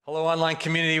Hello, online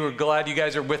community. We're glad you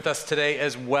guys are with us today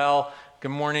as well.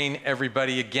 Good morning,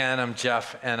 everybody. Again, I'm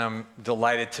Jeff, and I'm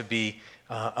delighted to be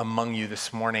among you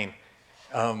this morning.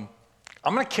 I'm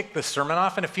going to kick the sermon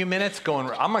off in a few minutes.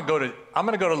 I'm going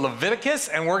to go to Leviticus,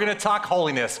 and we're going to talk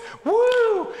holiness.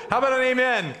 Woo! How about an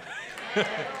amen?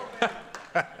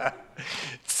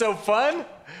 It's so fun.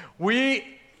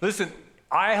 Listen.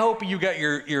 I hope you got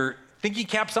your thinking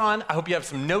caps on. I hope you have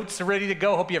some notes ready to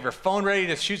go. I hope you have your phone ready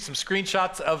to shoot some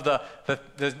screenshots of the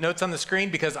notes on the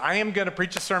screen, because I am going to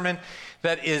preach a sermon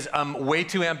that is way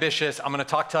too ambitious. I'm going to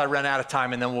talk till I run out of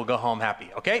time, and then we'll go home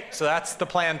happy, okay? So that's the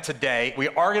plan today. We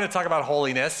are going to talk about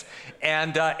holiness,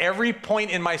 and every point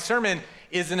in my sermon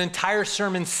is an entire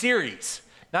sermon series.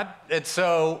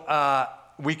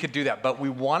 We could do that, but we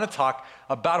want to talk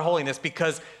about holiness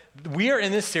because we are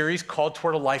in this series called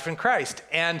Toward a Life in Christ,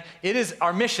 and it is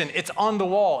our mission. It's on the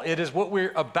wall. It is what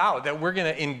we're about, that we're going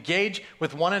to engage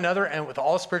with one another and with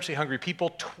all spiritually hungry people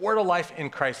toward a life in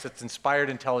Christ that's inspired,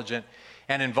 intelligent,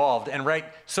 and involved. And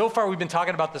so far we've been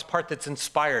talking about this part that's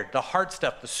inspired, the heart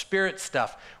stuff, the spirit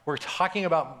stuff. We're talking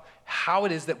about how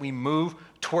it is that we move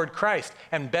toward Christ.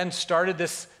 And Ben started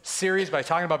this series by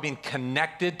talking about being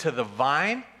connected to the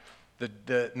vine,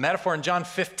 the metaphor in John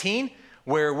 15,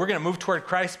 where we're going to move toward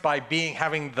Christ by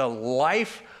having the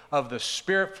life of the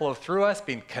Spirit flow through us,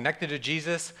 being connected to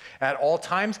Jesus at all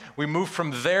times. We move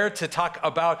from there to talk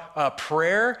about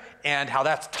prayer and how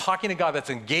that's talking to God, that's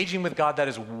engaging with God, that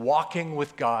is walking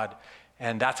with God.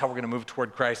 And that's how we're going to move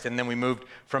toward Christ. And then we moved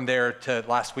from there to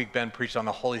last week, Ben preached on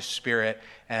the Holy Spirit,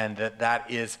 and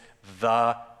that is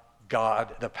the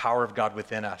power of God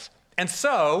within us. And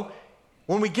so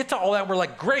when we get to all that, we're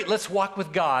like, great, let's walk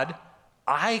with God.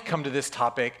 I come to this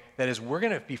topic that is, we're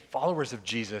going to be followers of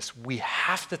Jesus. We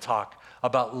have to talk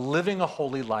about living a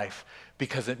holy life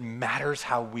because it matters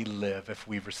how we live if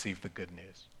we've received the good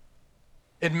news.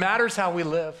 It matters how we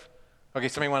live. Okay,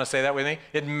 somebody want to say that with me?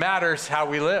 It matters how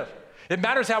we live. It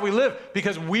matters how we live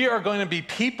because we are going to be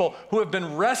people who have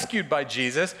been rescued by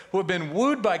Jesus, who have been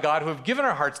wooed by God, who have given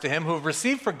our hearts to him, who have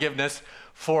received forgiveness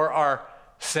for our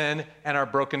sin and our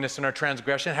brokenness and our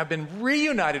transgression, have been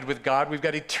reunited with God. We've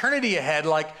got eternity ahead.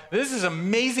 This is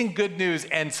amazing good news.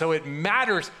 And so it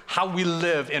matters how we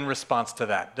live in response to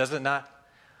that, does it not?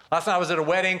 Last night I was at a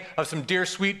wedding of some dear,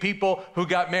 sweet people who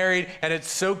got married, and it's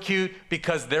so cute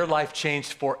because their life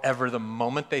changed forever. The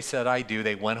moment they said, I do,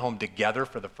 they went home together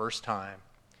for the first time.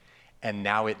 And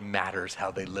now it matters how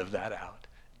they live that out.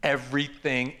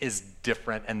 Everything is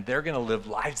different, and they're going to live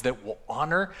lives that will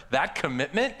honor that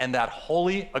commitment and that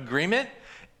holy agreement,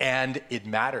 and it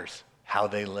matters how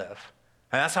they live.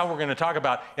 And that's how we're going to talk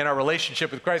about in our relationship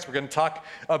with Christ. We're going to talk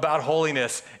about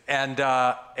holiness,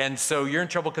 and so you're in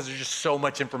trouble because there's just so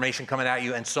much information coming at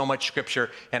you and so much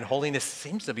scripture, and holiness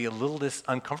seems to be a little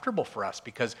uncomfortable for us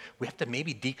because we have to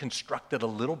maybe deconstruct it a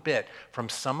little bit from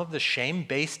some of the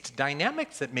shame-based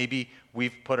dynamics that maybe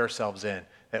we've put ourselves in,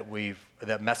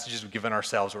 that messages we've given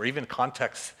ourselves, or even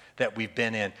contexts that we've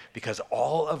been in, because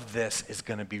all of this is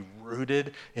going to be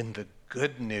rooted in the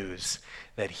good news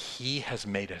that he has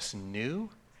made us new.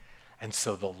 And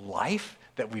so the life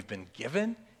that we've been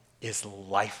given is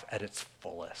life at its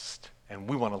fullest. And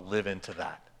we want to live into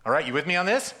that. All right, you with me on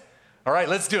this? All right,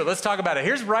 let's do it. Let's talk about it.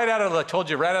 Here's right out of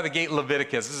the gate,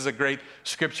 Leviticus. This is a great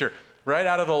scripture. Right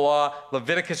out of the law,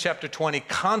 Leviticus chapter 20,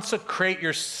 consecrate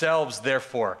yourselves,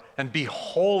 therefore, and be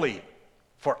holy,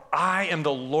 for I am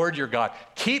the Lord your God.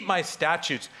 Keep my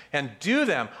statutes and do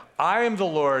them. I am the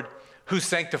Lord who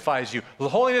sanctifies you. The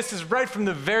holiness is right from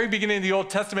the very beginning of the Old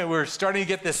Testament. We're starting to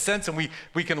get this sense, and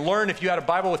we can learn. If you had a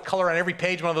Bible with color on every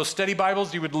page, one of those study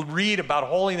Bibles, you would read about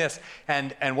holiness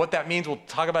and what that means. We'll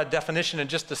talk about definition in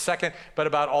just a second, but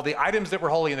about all the items that were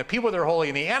holy and the people that were holy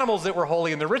and the animals that were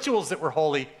holy and the rituals that were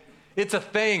holy. It's a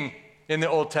thing in the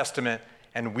Old Testament,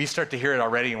 and we start to hear it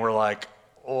already, and we're like,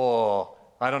 oh,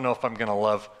 I don't know if I'm going to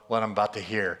love what I'm about to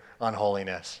hear on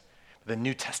holiness. The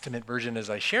New Testament version, as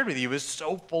I shared with you, is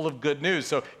so full of good news.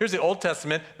 So here's the Old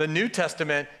Testament. The New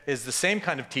Testament is the same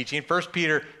kind of teaching. 1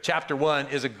 Peter chapter 1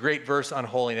 is a great verse on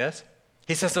holiness.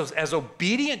 He says, as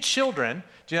obedient children,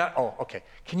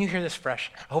 can you hear this fresh?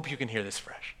 I hope you can hear this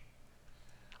fresh.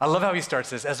 I love how he starts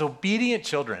this, as obedient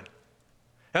children.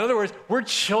 In other words, we're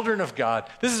children of God.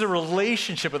 This is a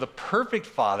relationship with a perfect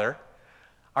Father,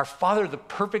 our Father, the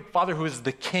perfect Father who is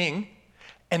the King,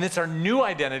 and it's our new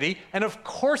identity. And of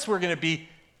course, we're going to be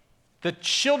the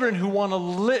children who want to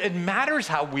live. It matters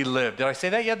how we live. Did I say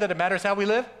that yet, that it matters how we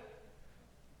live? Why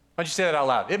don't you say that out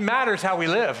loud? It matters how we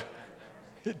live.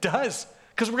 It does.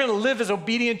 Because we're going to live as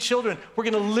obedient children. We're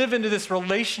going to live into this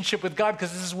relationship with God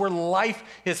because this is where life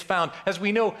is found. As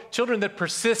we know, children that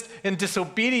persist in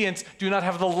disobedience do not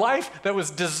have the life that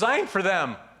was designed for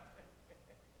them.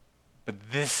 But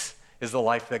this is the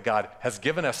life that God has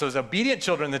given us. So as obedient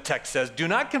children, the text says, do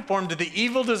not conform to the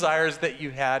evil desires that you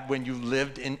had when you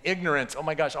lived in ignorance. Oh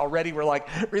my gosh, already we're like,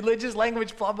 religious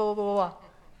language, blah, blah, blah, blah.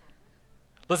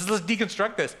 Let's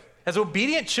deconstruct this. As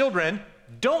obedient children,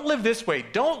 don't live this way.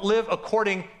 Don't live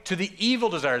according to the evil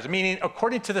desires, meaning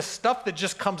according to the stuff that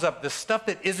just comes up, the stuff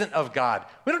that isn't of God.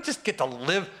 We don't just get to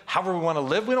live however we want to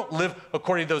live. We don't live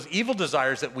according to those evil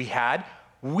desires that we had.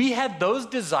 We had those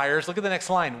desires, look at the next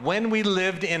line, when we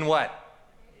lived in what?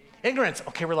 Ignorance.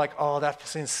 Okay, we're like, oh, that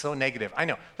seems so negative. I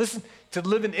know. Listen, to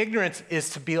live in ignorance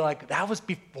is to be like, that was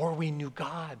before we knew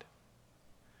God.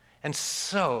 And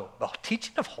so the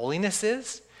teaching of holiness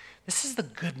is, this is the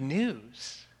good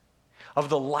news of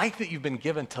the life that you've been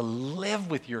given to live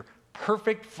with your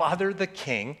perfect Father, the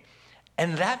King.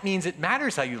 And that means it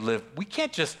matters how you live. We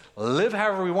can't just live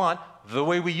however we want, the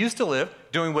way we used to live,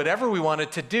 doing whatever we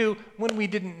wanted to do when we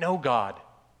didn't know God.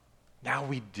 Now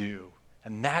we do.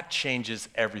 And that changes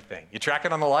everything. You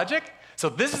tracking on the logic? So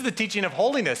this is the teaching of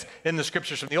holiness in the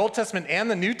scriptures from the Old Testament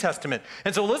and the New Testament.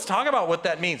 And so let's talk about what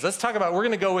that means.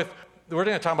 We're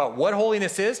going to talk about what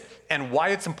holiness is and why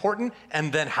it's important,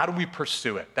 and then how do we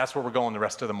pursue it. That's where we're going the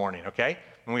rest of the morning, okay?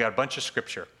 And we got a bunch of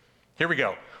scripture. Here we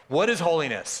go. What is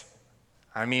holiness?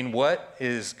 I mean, what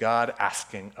is God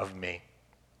asking of me?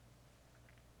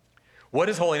 What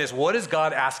is holiness? What is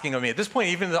God asking of me? At this point,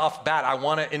 even off bat, I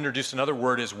want to introduce another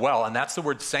word as well, and that's the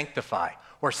word sanctify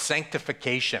or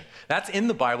sanctification. That's in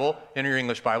the Bible, in your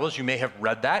English Bibles. You may have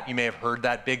read that. You may have heard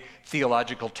that big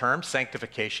theological term,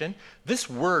 sanctification. This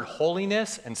word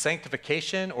holiness and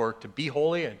sanctification, or to be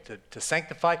holy and to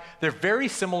sanctify, they're very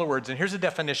similar words, and here's a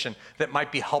definition that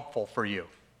might be helpful for you.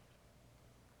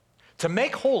 To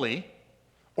make holy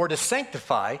or to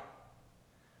sanctify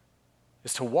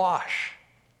is to wash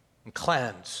and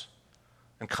cleanse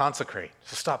and consecrate.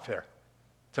 So stop there.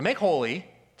 To make holy,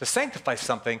 to sanctify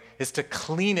something, is to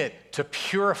clean it, to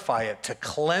purify it, to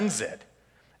cleanse it,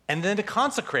 and then to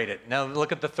consecrate it. Now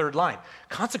look at the third line.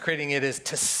 Consecrating it is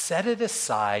to set it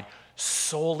aside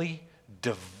solely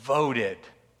devoted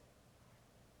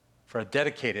for a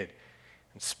dedicated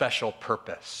and special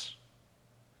purpose.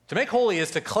 To make holy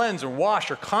is to cleanse or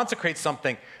wash or consecrate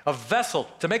something, a vessel.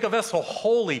 To make a vessel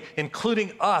holy,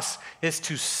 including us, is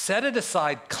to set it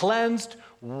aside, cleansed,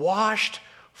 washed,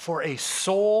 for a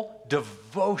sole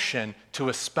devotion to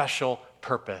a special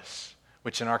purpose,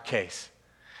 which in our case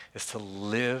is to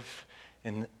live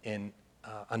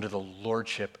under the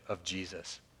lordship of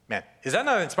Jesus. Man, is that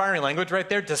not inspiring language right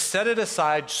there? To set it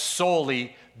aside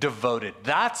solely devoted.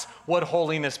 That's what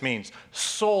holiness means.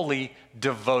 Solely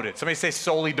devoted. Somebody say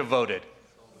solely devoted.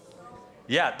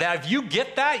 Yeah, that if you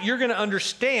get that, you're going to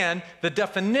understand the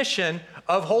definition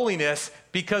of holiness,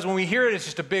 because when we hear it, it's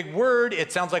just a big word.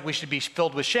 It sounds like we should be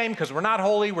filled with shame because we're not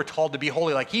holy. We're told to be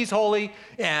holy like he's holy,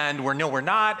 and we're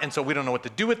not, and so we don't know what to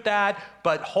do with that.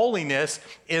 But holiness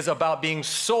is about being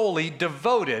solely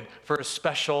devoted for a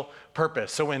special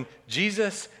purpose. So when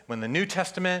Jesus, when the New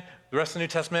Testament, the rest of the New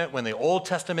Testament, when the Old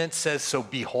Testament says, so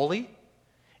be holy,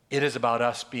 it is about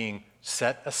us being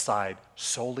set aside,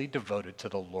 solely devoted to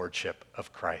the lordship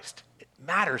of Christ. It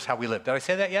matters how we live. Did I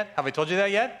say that yet? Have I told you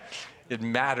that yet? It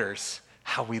matters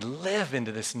how we live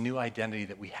into this new identity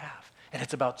that we have. And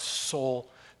it's about soul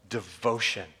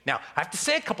devotion. Now, I have to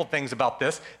say a couple things about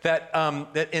this that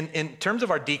in terms of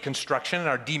our deconstruction and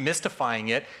our demystifying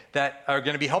it that are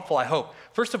going to be helpful, I hope.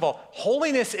 First of all,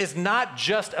 holiness is not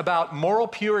just about moral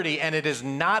purity, and it is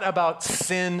not about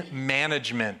sin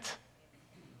management.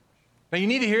 Now, you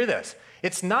need to hear this.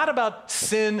 It's not about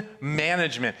sin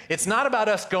management. It's not about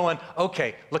us going,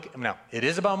 okay, look, now, it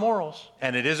is about morals,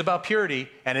 and it is about purity,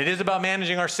 and it is about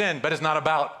managing our sin, but it's not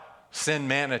about sin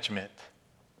management.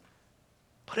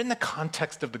 But in the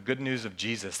context of the good news of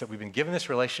Jesus, that we've been given this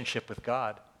relationship with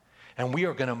God, and we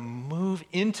are going to move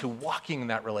into walking in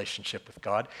that relationship with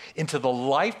God, into the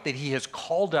life that he has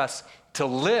called us to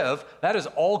live, that is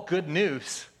all good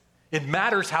news. It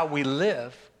matters how we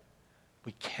live.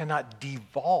 We cannot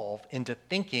devolve into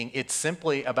thinking it's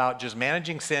simply about just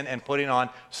managing sin and putting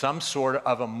on some sort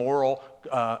of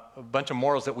a bunch of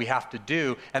morals that we have to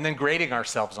do and then grading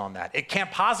ourselves on that. It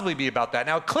can't possibly be about that.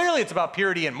 Now, clearly it's about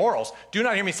purity and morals. Do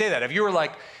not hear me say that. If you were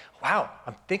like, wow,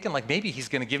 I'm thinking like maybe he's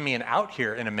going to give me an out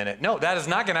here in a minute. No, that is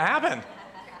not going to happen.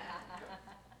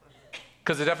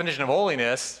 Because the definition of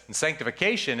holiness and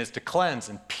sanctification is to cleanse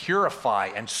and purify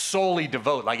and solely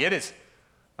devote. Like it is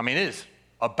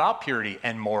about purity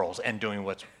and morals and doing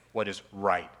what is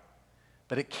right.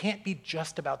 but it can't be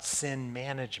just about sin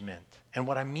management. And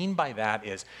what I mean by that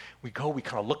is we kind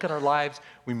of look at our lives,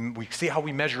 we see how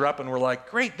we measure up, and we're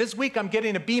like, great, this week I'm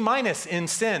getting a B- in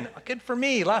sin. Good for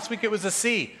me. Last week it was a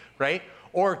C, right?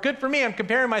 Or good for me, I'm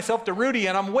comparing myself to Rudy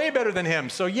and I'm way better than him,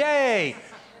 so yay.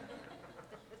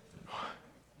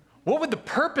 What would the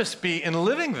purpose be in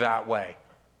living that way,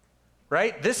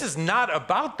 right? This is not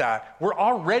about that. We're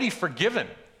already forgiven,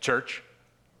 church.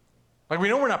 Like, we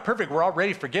know we're not perfect, we're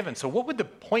already forgiven. So what would the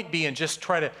point be in just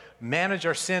try to manage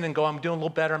our sin and go, I'm doing a little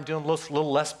better, I'm doing a little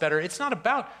less better? It's not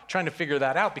about trying to figure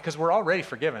that out because we're already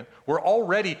forgiven. We're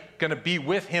already going to be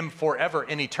with him forever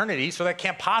in eternity, so that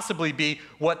can't possibly be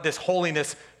what this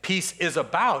holiness piece is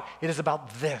about. It is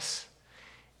about this.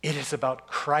 It is about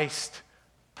Christ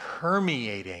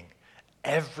permeating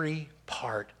every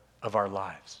part of our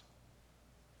lives.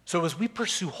 So as we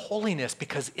pursue holiness,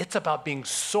 because it's about being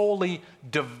solely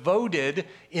devoted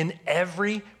in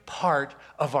every part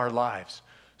of our lives.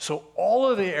 So all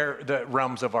of the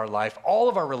realms of our life, all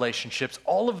of our relationships,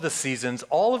 all of the seasons,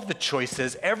 all of the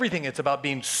choices, everything, it's about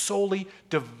being solely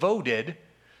devoted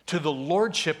to the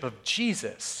lordship of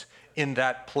Jesus in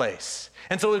that place.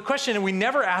 And so the question, and we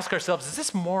never ask ourselves, is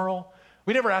this moral?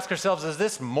 We never ask ourselves, is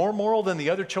this more moral than the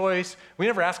other choice? We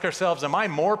never ask ourselves, am I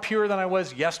more pure than I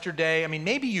was yesterday? I mean,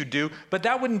 maybe you do, but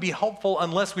that wouldn't be helpful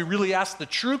unless we really ask the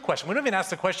true question. We don't even ask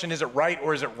the question, is it right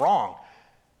or is it wrong?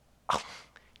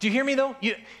 Do you hear me though?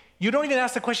 You don't even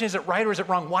ask the question, is it right or is it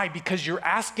wrong? Why? Because you're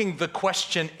asking the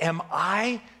question, am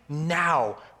I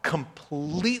now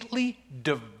completely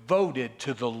devoted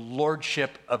to the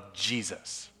lordship of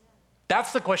Jesus?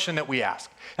 That's the question that we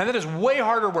ask. And that is way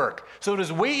harder work. So it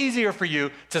is way easier for you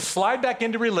to slide back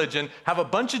into religion, have a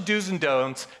bunch of do's and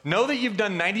don'ts, know that you've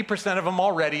done 90% of them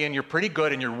already and you're pretty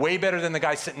good and you're way better than the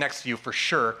guy sitting next to you for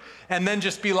sure, and then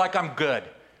just be like, I'm good.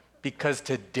 Because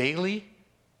to daily,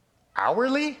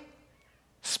 hourly,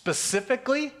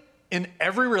 specifically, in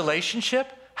every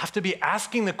relationship, have to be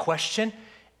asking the question,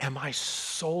 am I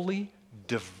solely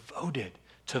devoted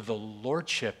to the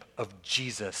lordship of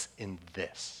Jesus in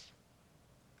this?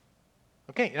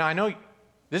 Okay, now I know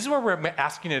this is where we're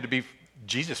asking you to be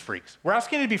Jesus freaks. We're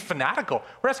asking you to be fanatical.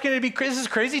 We're asking you to be, this is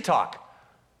crazy talk.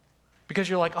 Because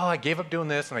you're like, oh, I gave up doing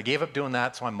this and I gave up doing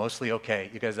that, so I'm mostly okay.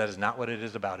 You guys, that is not what it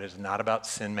is about. It is not about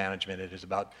sin management. It is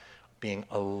about being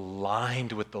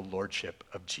aligned with the lordship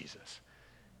of Jesus.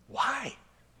 Why?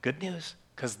 Good news,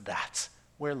 because that's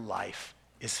where life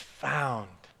is found.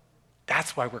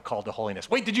 That's why we're called to holiness.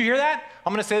 Wait, did you hear that?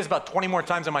 I'm going to say this about 20 more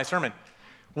times in my sermon.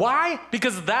 Why?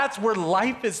 Because that's where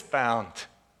life is found,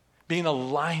 being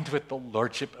aligned with the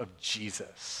lordship of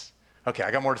Jesus. Okay,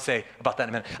 I got more to say about that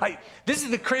in a minute. This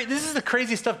is the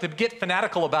crazy stuff to get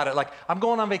fanatical about it. Like, I'm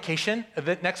going on vacation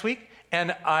next week,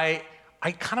 and I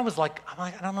kind of was like,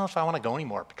 I don't know if I want to go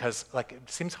anymore because like it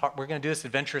seems hard. We're going to do this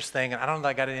adventurous thing, and I don't know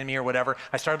if I got it in me or whatever.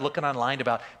 I started looking online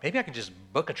about maybe I can just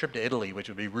book a trip to Italy, which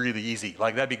would be really easy.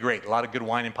 Like that'd be great. A lot of good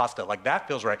wine and pasta. Like that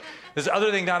feels right. This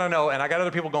other thing I don't know, and I got other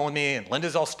people going with me, and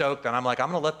Linda's all stoked, and I'm like, I'm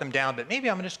going to let them down, but maybe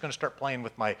I'm just going to start playing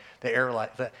with the airline.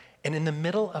 And in the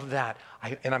middle of that,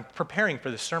 I'm preparing for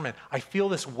this sermon, I feel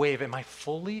this wave. Am I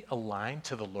fully aligned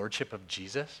to the lordship of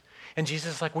Jesus? And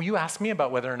Jesus is like, will you ask me about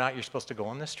whether or not you're supposed to go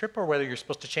on this trip or whether you're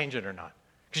supposed to change it or not?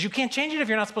 Because you can't change it if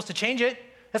you're not supposed to change it.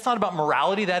 That's not about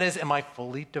morality. That is, am I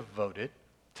fully devoted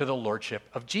to the lordship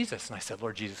of Jesus? And I said,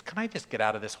 Lord Jesus, can I just get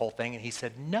out of this whole thing? And he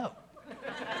said, no.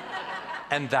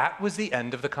 And that was the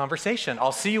end of the conversation.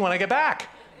 I'll see you when I get back.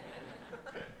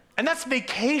 And that's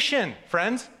vacation,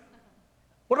 friends.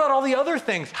 What about all the other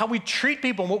things? How we treat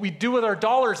people and what we do with our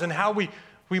dollars and how we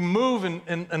move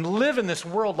and live in this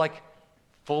world like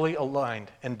fully aligned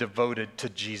and devoted to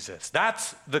Jesus.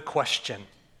 That's the question.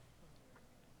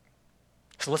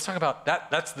 So let's talk about that.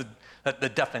 That's the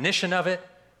definition of it.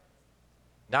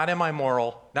 Not am I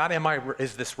moral, not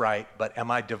is this right, but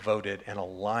am I devoted and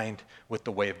aligned with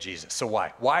the way of Jesus? So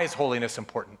why? Why is holiness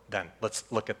important then? Let's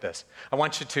look at this. I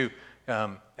want you to,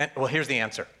 well, here's the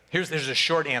answer. There's a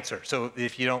short answer. So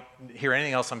if you don't hear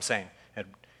anything else I'm saying,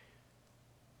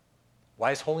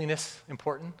 why is holiness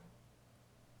important?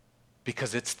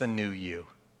 Because it's the new you,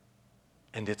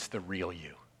 and it's the real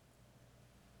you.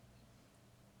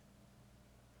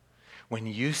 When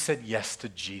you said yes to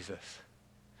Jesus,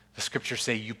 the scriptures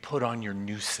say you put on your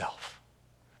new self,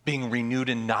 being renewed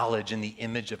in knowledge in the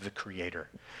image of the Creator.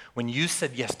 When you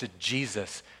said yes to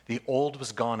Jesus, the old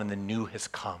was gone and the new has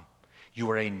come. You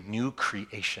are a new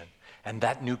creation, and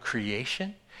that new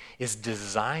creation is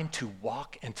designed to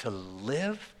walk and to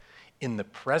live in the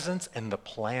presence and the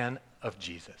plan of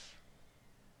Jesus.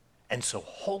 And so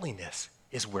holiness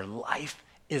is where life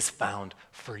is found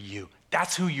for you.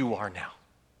 That's who you are now.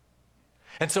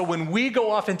 And so when we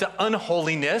go off into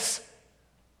unholiness,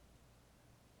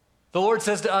 the Lord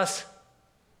says to us,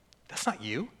 that's not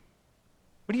you.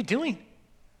 What are you doing?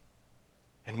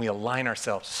 And we align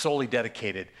ourselves, solely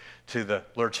dedicated to the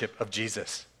lordship of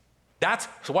Jesus.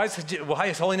 So why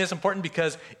is holiness important?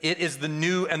 Because it is the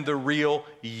new and the real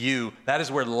you. That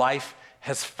is where life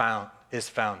is found.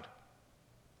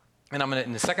 And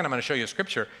in a second, I'm going to show you a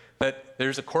scripture that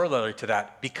there's a corollary to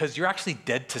that, because you're actually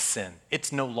dead to sin.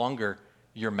 It's no longer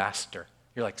your master.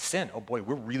 You're like, sin? Oh boy,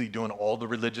 we're really doing all the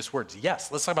religious words.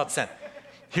 Yes, let's talk about sin.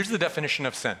 Here's the definition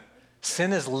of sin.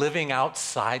 Sin is living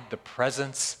outside the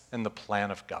presence and the plan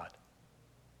of God.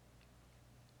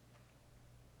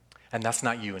 And that's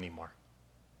not you anymore.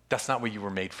 That's not what you were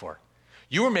made for.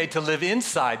 You were made to live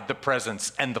inside the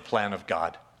presence and the plan of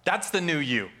God. That's the new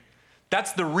you.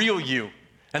 That's the real you.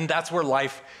 And that's where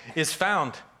life is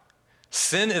found.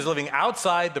 Sin is living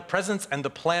outside the presence and the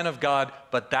plan of God,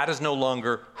 but that is no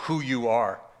longer who you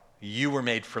are. You were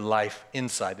made for life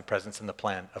inside the presence and the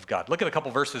plan of God. Look at a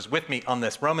couple verses with me on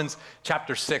this. Romans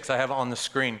chapter 6, I have on the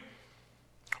screen.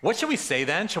 What should we say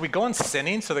then? Shall we go on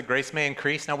sinning so that grace may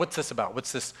increase? Now, what's this about?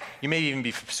 What's this? You may even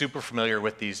be super familiar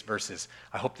with these verses.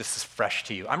 I hope this is fresh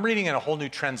to you. I'm reading in a whole new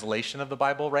translation of the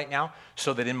Bible right now,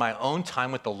 so that in my own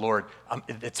time with the Lord,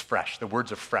 it's fresh. The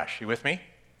words are fresh. You with me?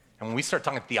 And when we start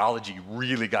talking theology, you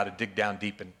really got to dig down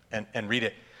deep and read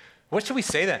it. What should we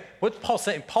say then? What's Paul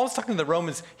saying? Paul's talking to the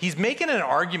Romans. He's making an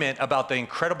argument about the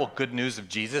incredible good news of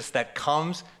Jesus that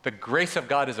comes. The grace of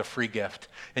God is a free gift.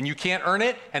 And you can't earn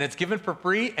it, and it's given for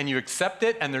free, and you accept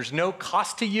it, and there's no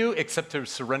cost to you except to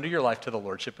surrender your life to the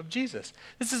lordship of Jesus.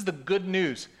 This is the good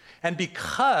news. And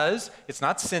because it's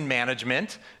not sin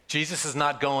management, Jesus is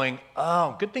not going,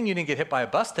 oh, good thing you didn't get hit by a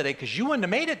bus today because you wouldn't have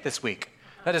made it this week.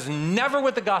 That is never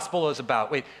what the gospel is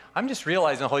about. Wait, I'm just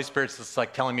realizing the Holy Spirit's just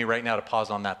like telling me right now to pause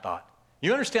on that thought.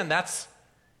 You understand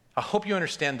I hope you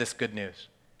understand this good news.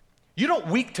 You don't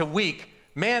week to week,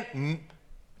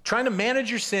 trying to manage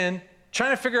your sin,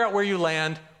 trying to figure out where you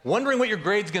land, wondering what your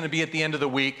grade's going to be at the end of the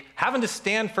week, having to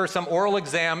stand for some oral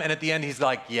exam, and at the end he's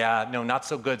like, yeah, no, not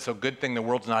so good, so good thing the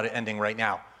world's not ending right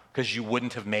now, because you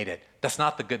wouldn't have made it. That's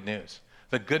not the good news.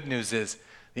 The good news is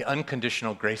the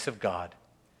unconditional grace of God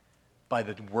by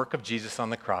the work of Jesus on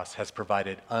the cross has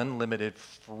provided unlimited,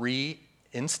 free,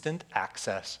 instant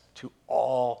access to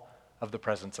all of the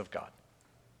presence of God.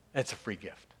 It's a free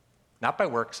gift. Not by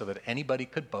work so that anybody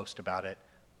could boast about it,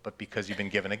 but because you've been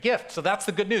given a gift. So that's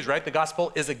the good news, right? The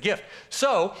gospel is a gift.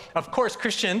 So, of course,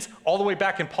 Christians all the way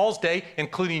back in Paul's day,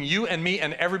 including you and me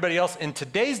and everybody else in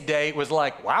today's day, was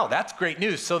like, wow, that's great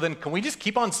news. So then can we just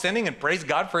keep on sinning and praise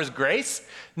God for his grace?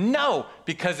 No,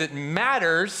 because it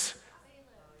matters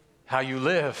how you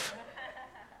live.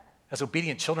 As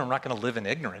obedient children, we're not going to live in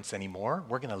ignorance anymore.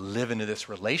 We're going to live into this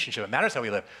relationship. It matters how we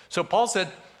live. So Paul said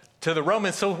to the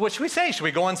Romans, so what should we say? Should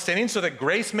we go on sinning so that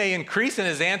grace may increase? And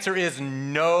his answer is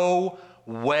no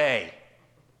way.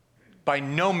 By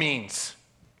no means.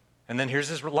 And then here's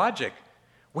his logic.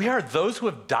 We are those who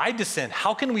have died to sin.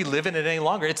 How can we live in it any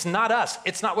longer? It's not us.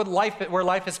 It's not where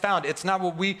life is found. It's not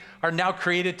what we are now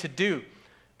created to do.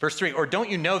 Verse 3, or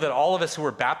don't you know that all of us who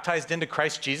were baptized into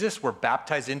Christ Jesus were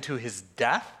baptized into his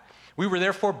death? We were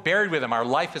therefore buried with him. Our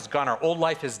life is gone. Our old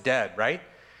life is dead, right?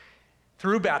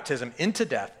 Through baptism into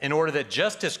death, in order that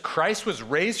just as Christ was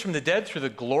raised from the dead through the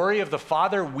glory of the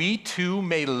Father, we too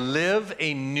may live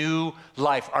a new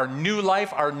life. Our new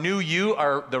life, our new you,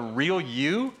 the real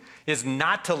you, is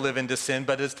not to live into sin,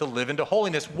 but is to live into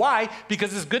holiness. Why?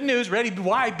 Because it's good news. Ready?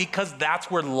 Why? Because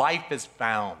that's where life is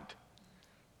found.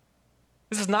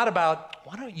 This is not about,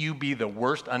 why don't you be the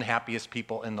worst, unhappiest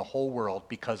people in the whole world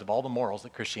because of all the morals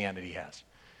that Christianity has?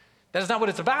 That is not what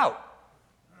it's about.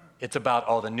 It's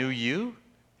about, the new you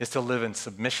is to live in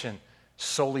submission,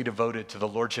 solely devoted to the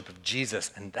lordship of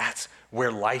Jesus, and that's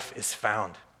where life is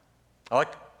found. I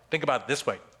like to think about it this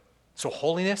way. So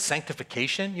holiness,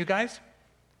 sanctification, you guys,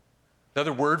 the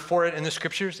other word for it in the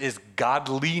scriptures is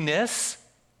godliness.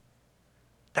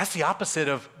 That's the opposite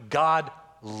of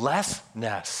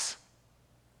godlessness.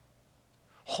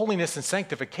 Holiness and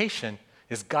sanctification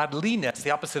is godliness,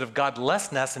 the opposite of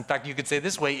godlessness. In fact, you could say it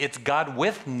this way, it's God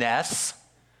withness,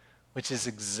 which is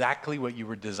exactly what you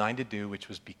were designed to do, which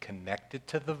was be connected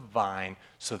to the vine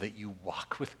so that you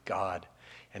walk with God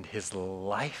and his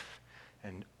life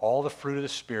and all the fruit of the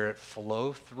Spirit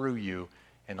flow through you,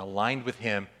 and aligned with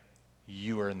him,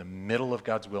 you are in the middle of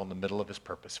God's will, in the middle of his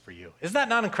purpose for you. Isn't that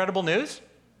not incredible news?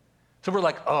 So we're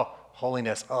like,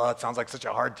 holiness, it sounds like such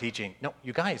a hard teaching. No,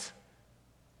 you guys,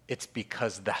 it's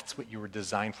because that's what you were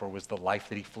designed for, was the life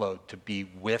that he flowed, to be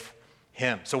with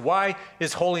him. So why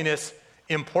is holiness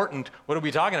important? What are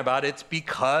we talking about? It's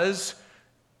because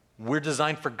We're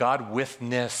designed for God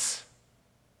withness.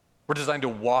 We're designed to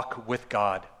walk with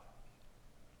God.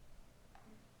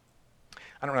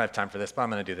 I don't really have time for this, but I'm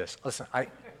going to do this. Listen,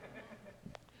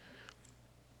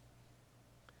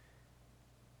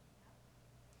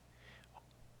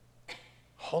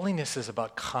 holiness is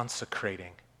about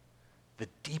consecrating the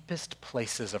deepest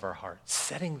places of our heart,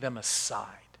 setting them aside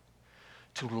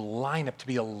to line up, to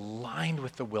be aligned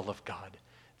with the will of God,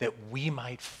 that we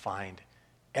might find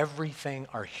everything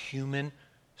our human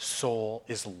soul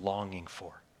is longing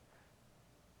for.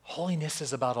 Holiness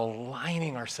is about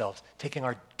aligning ourselves, taking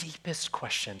our deepest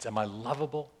questions. Am I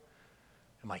lovable?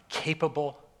 Am I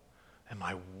capable? Am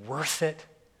I worth it?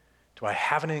 Do I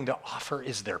have anything to offer?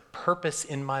 Is there purpose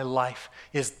in my life?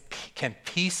 Can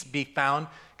peace be found?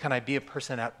 Can I be a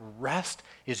person at rest?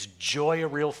 Is joy a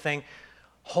real thing?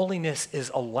 Holiness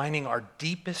is aligning our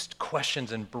deepest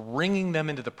questions and bringing them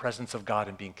into the presence of God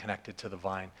and being connected to the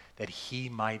vine, that he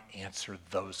might answer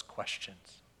those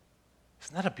questions.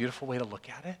 Isn't that a beautiful way to look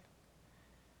at it?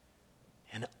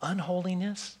 And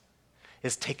unholiness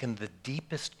is taking the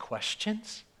deepest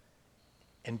questions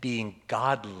and being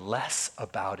godless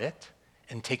about it,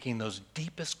 and taking those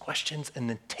deepest questions and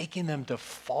then taking them to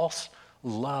false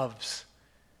loves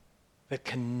that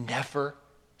can never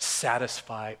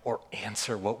satisfy or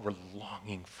answer what we're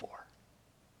longing for.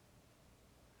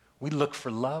 We look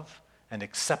for love and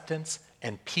acceptance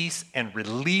and peace and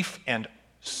relief and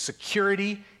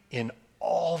security in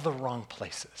all the wrong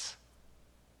places.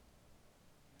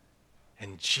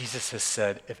 And Jesus has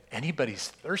said, if anybody's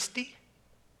thirsty,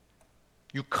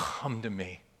 you come to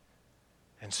me,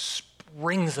 and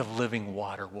springs of living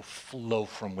water will flow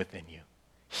from within you.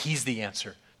 He's the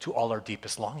answer to all our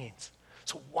deepest longings.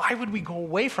 So why would we go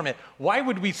away from it? Why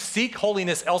would we seek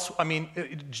holiness else? I mean,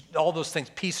 all those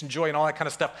things, peace and joy and all that kind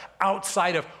of stuff,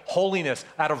 outside of holiness,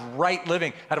 out of right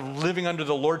living, out of living under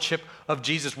the lordship of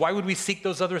Jesus. Why would we seek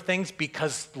those other things?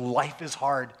 Because life is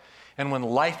hard. And when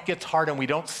life gets hard and we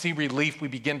don't see relief, we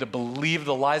begin to believe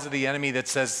the lies of the enemy that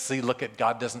says, see, look at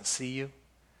God doesn't see you.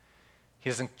 He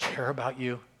doesn't care about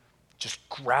you. Just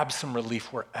grab some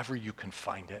relief wherever you can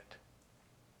find it.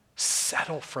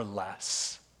 Settle for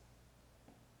less.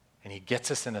 And he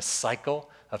gets us in a cycle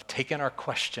of taking our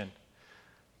question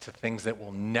to things that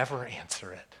will never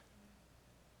answer it.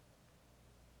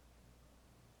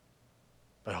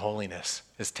 But holiness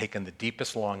is taking the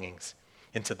deepest longings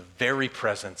into the very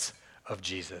presence of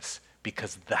Jesus,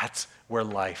 because that's where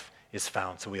life is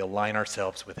found. So we align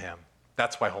ourselves with him.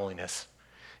 That's why holiness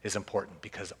is important,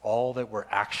 because all that we're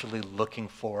actually looking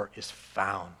for is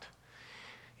found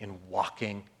in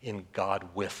walking in God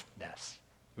withness.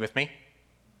 You with me?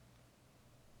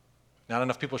 Not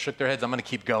enough people shook their heads. I'm going to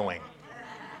keep going.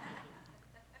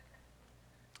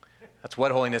 That's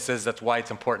what holiness is. That's why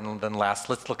it's important. And then last,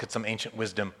 let's look at some ancient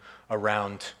wisdom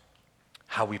around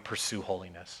how we pursue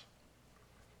holiness.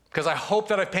 Because I hope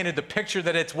that I've painted the picture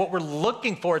that it's what we're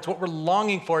looking for, it's what we're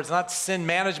longing for. It's not sin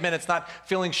management, it's not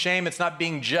feeling shame, it's not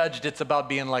being judged. It's about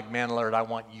being like, man, Lord, I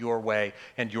want your way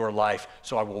and your life,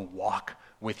 so I will walk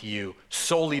with you.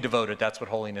 Solely devoted, that's what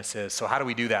holiness is. So how do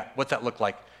we do that? What's that look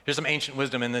like? Here's some ancient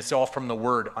wisdom, and this is all from the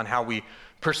Word on how we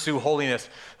pursue holiness.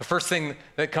 The first thing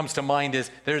that comes to mind is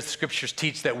there's scriptures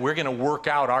teach that we're going to work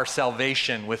out our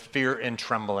salvation with fear and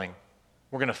trembling.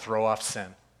 We're going to throw off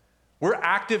sin. We're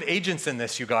active agents in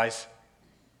this, you guys.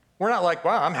 We're not like,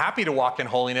 wow, I'm happy to walk in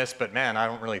holiness, but man, I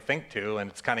don't really think to,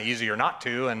 and it's kind of easier not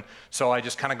to, and so I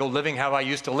just kind of go living how I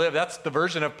used to live. That's the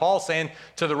version of Paul saying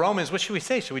to the Romans, what should we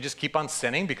say? Should we just keep on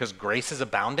sinning because grace is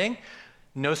abounding?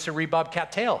 No siree,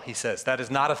 bobcat tail, he says. That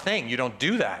is not a thing. You don't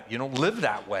do that. You don't live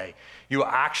that way. You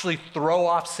actually throw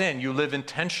off sin. You live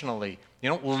intentionally. You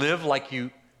don't live like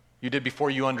you did before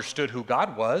you understood who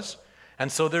God was.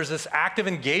 And so there's this active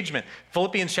engagement.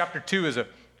 Philippians chapter 2 is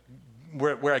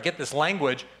where I get this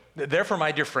language. Therefore,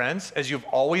 my dear friends, as you've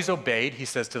always obeyed, he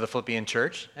says to the Philippian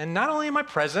church, and not only in my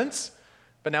presence,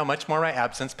 but now much more in my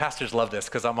absence. Pastors love this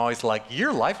because I'm always like,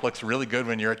 your life looks really good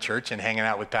when you're at church and hanging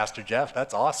out with Pastor Jeff.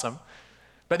 That's awesome.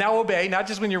 But now obey, not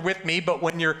just when you're with me, but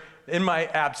when you're in my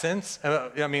absence,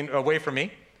 away from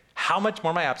me. How much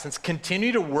more in my absence?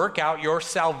 Continue to work out your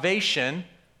salvation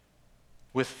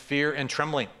with fear and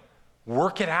trembling.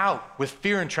 Work it out with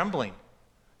fear and trembling.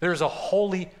 There's a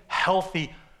holy,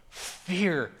 healthy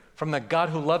fear from the God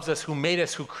who loves us, who made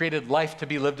us, who created life to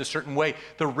be lived a certain way.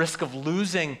 The risk of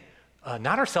losing,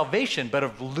 not our salvation, but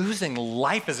of losing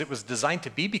life as it was designed to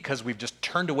be because we've just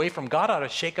turned away from God out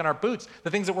of shaking our boots.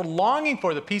 The things that we're longing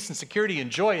for, the peace and security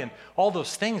and joy and all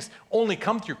those things only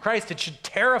come through Christ. It should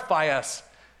terrify us.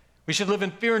 We should live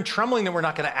in fear and trembling that we're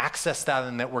not going to access that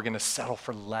and that we're going to settle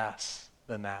for less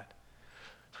than that.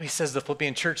 So So he says to the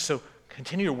Philippian church, so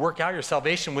continue to work out your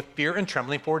salvation with fear and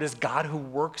trembling, for it is God who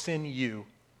works in you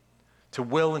to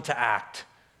will and to act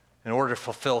in order to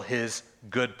fulfill his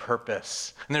good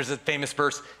purpose. And there's a famous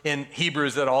verse in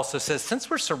Hebrews that also says, since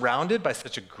we're surrounded by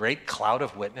such a great cloud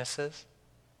of witnesses,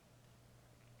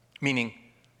 meaning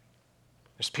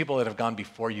there's people that have gone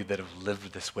before you that have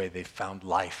lived this way. They've found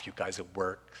life. You guys, it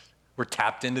works. We're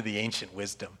tapped into the ancient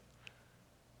wisdom.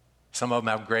 Some of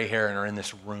them have gray hair and are in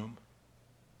this room.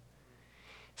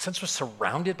 Since we're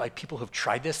surrounded by people who've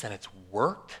tried this and it's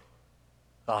worked,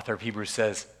 the author of Hebrews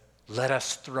says, let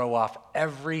us throw off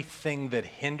everything that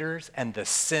hinders and the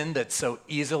sin that so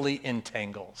easily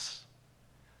entangles,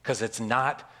 because it's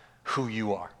not who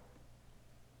you are.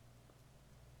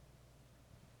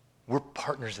 We're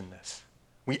partners in this.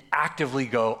 We actively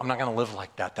go, I'm not going to live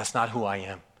like that. That's not who I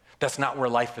am. That's not where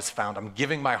life is found. I'm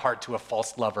giving my heart to a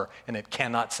false lover, and it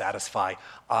cannot satisfy.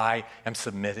 I am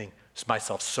submitting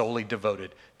myself solely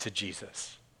devoted to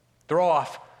Jesus.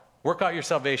 Work out your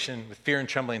salvation with fear and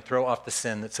trembling. Throw off the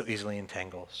sin that so easily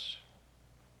entangles.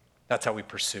 That's how we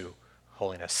pursue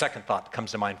holiness. Second thought that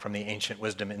comes to mind from the ancient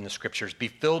wisdom in the scriptures: be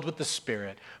filled with the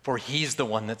Spirit, for he's the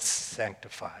one that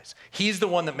sanctifies. He's the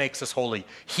one that makes us holy.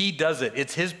 He does it.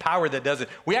 It's his power that does it.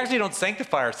 We actually don't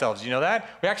sanctify ourselves. You know that?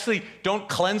 We actually don't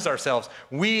cleanse ourselves.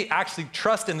 We actually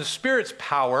trust in the Spirit's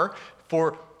power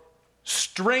for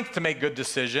strength to make good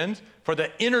decisions, for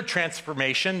the inner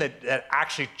transformation that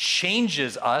actually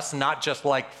changes us, not just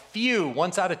like, phew,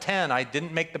 once out of 10, I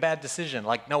didn't make the bad decision.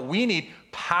 Like, no, we need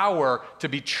power to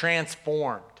be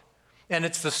transformed. And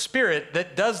it's the Spirit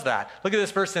that does that. Look at this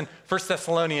verse in 1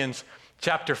 Thessalonians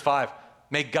chapter 5.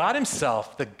 May God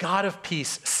himself, the God of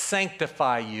peace,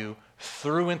 sanctify you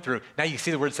through and through. Now you see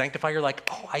the word sanctify, you're like,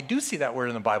 oh, I do see that word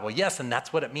in the Bible. Yes, and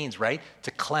that's what it means, right? To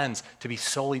cleanse, to be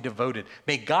solely devoted.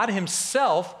 May God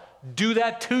himself do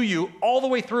that to you all the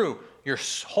way through. Your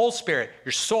whole spirit,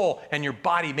 your soul, and your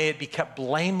body, may it be kept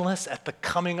blameless at the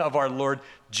coming of our Lord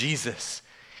Jesus.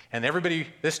 And everybody,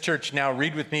 this church now,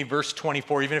 read with me verse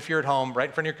 24, even if you're at home, right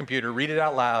in front of your computer, read it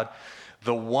out loud.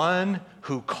 The one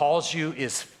who calls you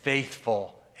is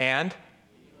faithful, and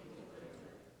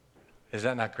is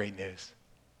that not great news?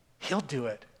 He'll do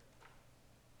it.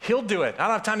 He'll do it. I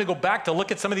don't have time to go back to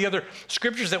look at some of the other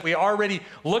scriptures that we already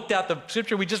looked at. The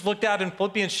scripture we just looked at in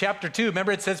Philippians chapter 2.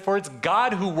 Remember, it says, for it's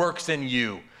God who works in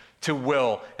you to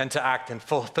will and to act and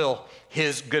fulfill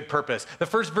his good purpose. The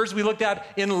first verse we looked at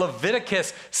in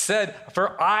Leviticus said,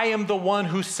 for I am the one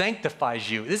who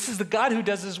sanctifies you. This is the God who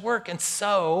does his work. And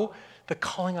so the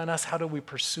calling on us, how do we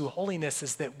pursue holiness,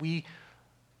 is that we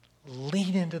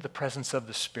lean into the presence of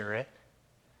the Spirit,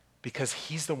 because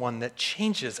he's the one that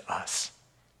changes us.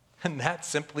 And that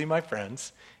simply, my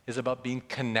friends, is about being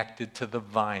connected to the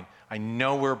vine. I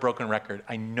know we're a broken record.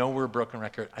 I know we're a broken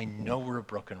record. I know we're a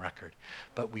broken record.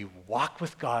 But we walk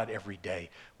with God every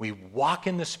day. We walk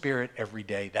in the Spirit every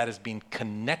day. That is being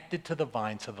connected to the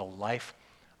vine, so the life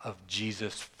of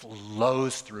Jesus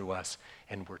flows through us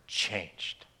and we're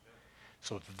changed.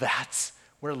 So that's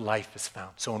where life is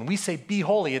found. So when we say be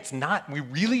holy, it's not, we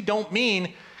really don't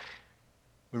mean,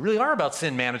 we really are about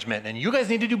sin management and you guys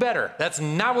need to do better. That's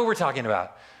not what we're talking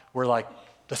about. We're like,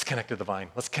 let's connect to the vine.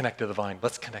 Let's connect to the vine.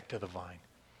 Let's connect to the vine.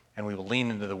 And we will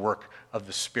lean into the work of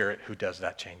the Spirit who does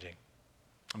that changing.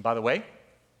 And by the way,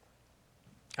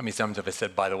 how many times have I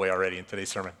said by the way already in today's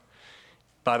sermon?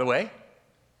 By the way,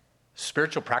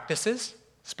 spiritual practices,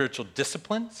 spiritual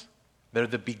disciplines, they're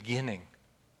the beginning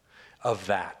of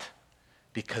that.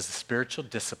 Because the spiritual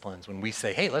disciplines, when we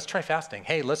say, hey, let's try fasting,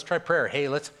 hey, let's try prayer, hey,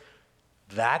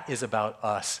 that is about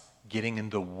us getting in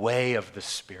the way of the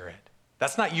Spirit.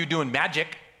 That's not you doing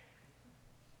magic.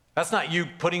 That's not you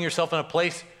putting yourself in a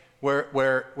place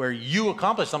where you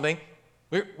accomplish something.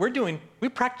 We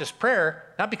practice prayer,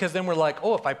 not because then we're like,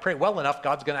 oh, if I pray well enough,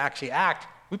 God's going to actually act.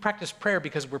 We practice prayer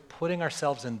because we're putting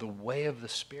ourselves in the way of the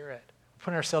Spirit. We're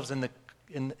putting ourselves in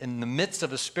the midst of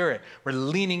the Spirit. We're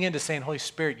leaning into saying, Holy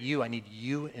Spirit, I need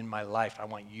you in my life. I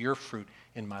want your fruit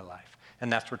in my life.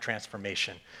 And that's where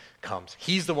transformation comes.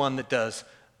 He's the one that does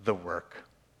the work.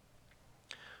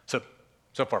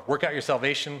 So far, work out your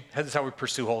salvation. This is how we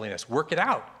pursue holiness. Work it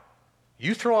out.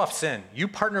 You throw off sin. You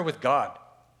partner with God.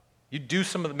 You do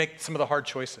make some of the hard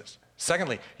choices.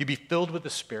 Secondly, you be filled with the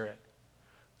Spirit,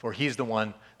 for he's the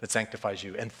one that sanctifies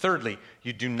you. And thirdly,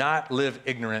 you do not live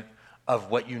ignorant of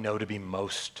what you know to be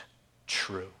most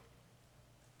true.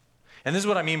 And this is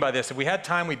what I mean by this. If we had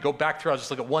time, we'd go back through. I'll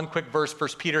just look at one quick verse, 1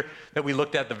 Peter, that we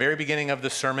looked at the very beginning of the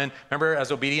sermon. Remember,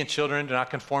 as obedient children, do not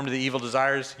conform to the evil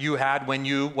desires you had when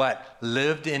you, what?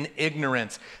 Lived in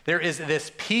ignorance. There is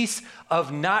this piece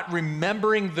of not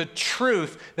remembering the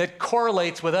truth that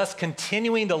correlates with us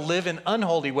continuing to live in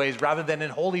unholy ways rather than in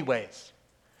holy ways.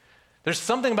 There's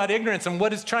something about ignorance, and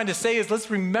what it's trying to say is,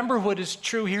 let's remember what is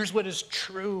true. Here's what is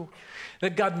true.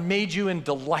 That God made you and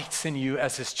delights in you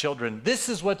as his children. This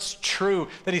is what's true,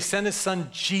 that he sent his son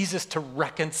Jesus to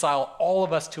reconcile all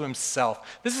of us to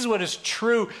himself. This is what is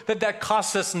true, that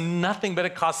costs us nothing, but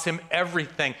it costs him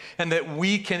everything, and that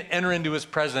we can enter into his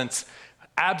presence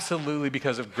absolutely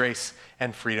because of grace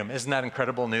and freedom. Isn't that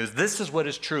incredible news? This is what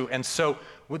is true. And so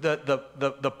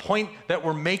the point that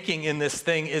we're making in this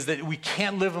thing is that we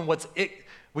can't live in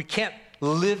we can't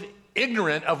live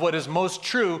ignorant of what is most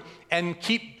true and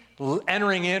keep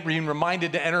entering in, being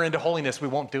reminded to enter into holiness. We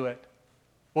won't do it.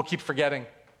 We'll keep forgetting.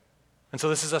 And so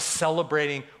this is us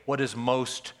celebrating what is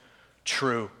most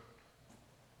true.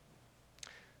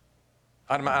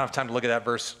 I don't have time to look at that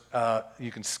verse.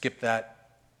 You can skip that,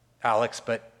 Alex,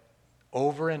 but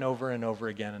over and over and over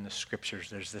again in the scriptures,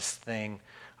 there's this thing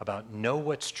about know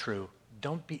what's true.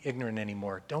 Don't be ignorant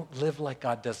anymore. Don't live like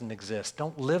God doesn't exist.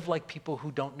 Don't live like people who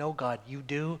don't know God. You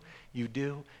do,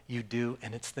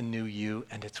 and it's the new you,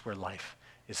 and it's where life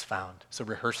is found. So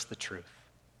rehearse the truth.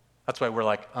 That's why we're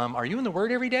like, are you in the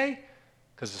Word every day?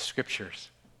 Because the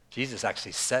scriptures, Jesus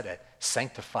actually said it.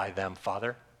 Sanctify them,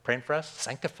 Father. Praying for us?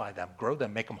 Sanctify them, grow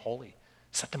them, make them holy.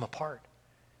 Set them apart.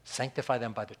 Sanctify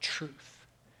them by the truth.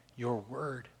 Your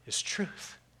word is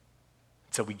truth.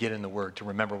 So we get in the Word to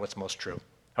remember what's most true.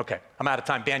 Okay, I'm out of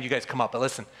time. Band, you guys come up, but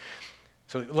listen.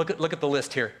 So look at the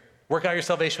list here. Work out your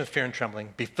salvation with fear and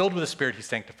trembling. Be filled with the Spirit he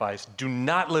sanctifies. Do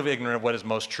not live ignorant of what is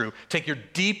most true. Take your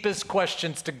deepest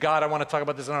questions to God. I want to talk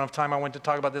about this. I don't have time. I want to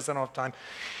talk about this. I don't have time.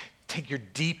 Take your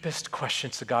deepest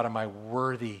questions to God. Am I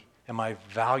worthy? Am I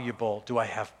valuable? Do I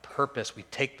have purpose? We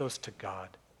take those to God.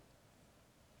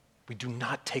 We do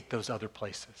not take those other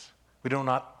places. We do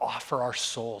not offer our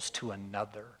souls to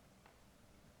another.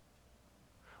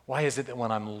 Why is it that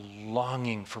when I'm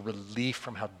longing for relief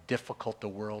from how difficult the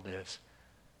world is,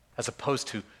 as opposed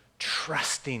to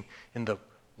trusting in the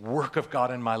work of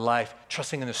God in my life,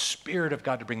 trusting in the Spirit of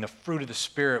God to bring the fruit of the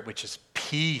Spirit, which is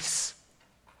peace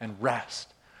and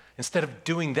rest. Instead of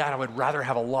doing that, I would rather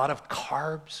have a lot of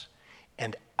carbs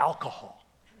and alcohol.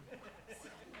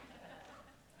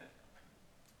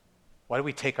 Why do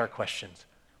we take our questions?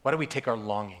 Why do we take our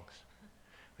longings?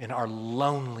 In our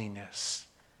loneliness,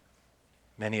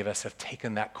 many of us have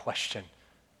taken that question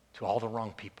to all the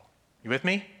wrong people. You with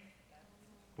me?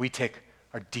 We take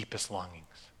our deepest longings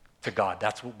to God.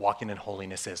 That's what walking in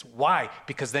holiness is. Why?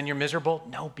 Because then you're miserable?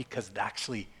 No, because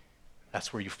actually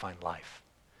that's where you find life.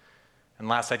 And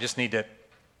last, I just need to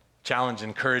challenge,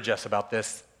 encourage us about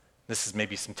this. This is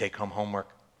maybe some take-home homework.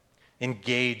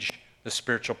 Engage the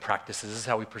spiritual practices. This is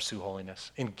how we pursue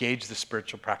holiness. Engage the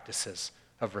spiritual practices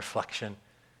of reflection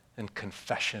and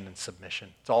confession and submission.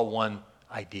 It's all one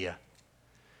idea,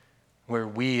 where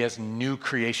we as new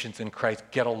creations in Christ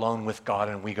get alone with God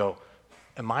and we go,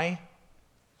 am I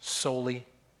solely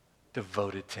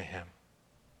devoted to him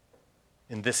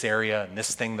in this area, in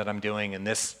this thing that I'm doing, in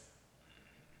this?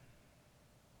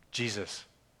 Jesus,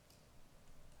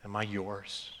 am I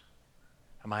yours?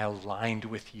 Am I aligned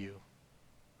with you?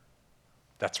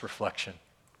 That's reflection.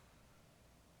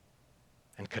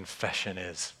 And confession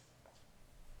is,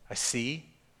 I see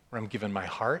where I'm giving my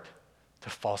heart to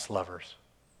false lovers.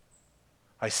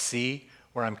 I see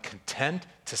where I'm content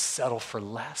to settle for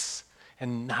less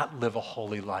and not live a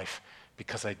holy life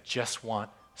because I just want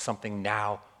something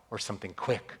now or something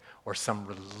quick or some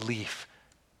relief,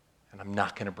 and I'm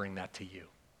not going to bring that to you.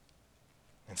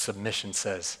 And submission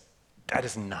says, that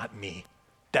is not me.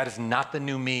 That is not the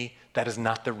new me. That is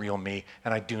not the real me,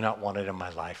 and I do not want it in my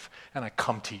life. And I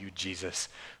come to you, Jesus,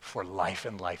 for life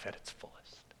and life at its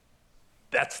fullest.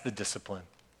 That's the discipline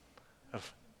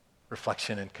of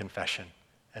reflection and confession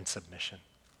and submission.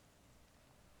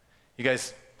 You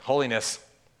guys, holiness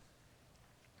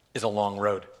is a long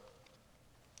road.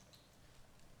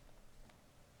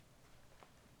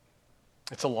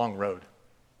 It's a long road.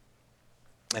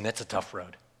 And it's a tough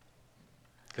road.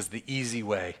 Because the easy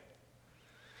way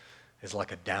is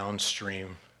like a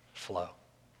downstream flow.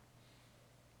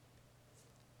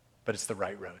 But it's the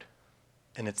right road.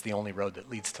 And it's the only road that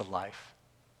leads to life.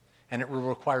 And it will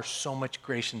require so much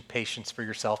grace and patience for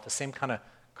yourself, the same kind of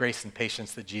grace and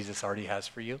patience that Jesus already has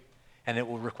for you. And it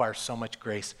will require so much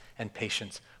grace and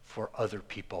patience for other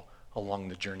people along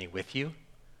the journey with you.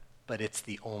 But it's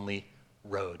the only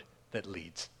road that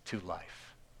leads to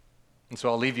life. And so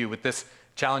I'll leave you with this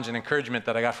challenge and encouragement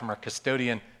that I got from our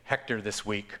custodian, Hector, this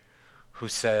week, who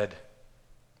said,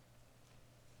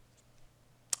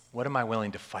 what am I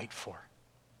willing to fight for?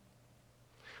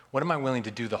 What am I willing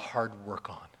to do the hard work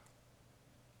on?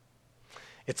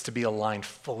 It's to be aligned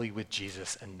fully with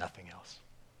Jesus and nothing else.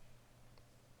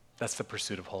 That's the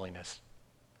pursuit of holiness.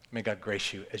 May God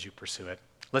grace you as you pursue it.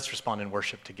 Let's respond in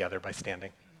worship together by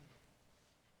standing.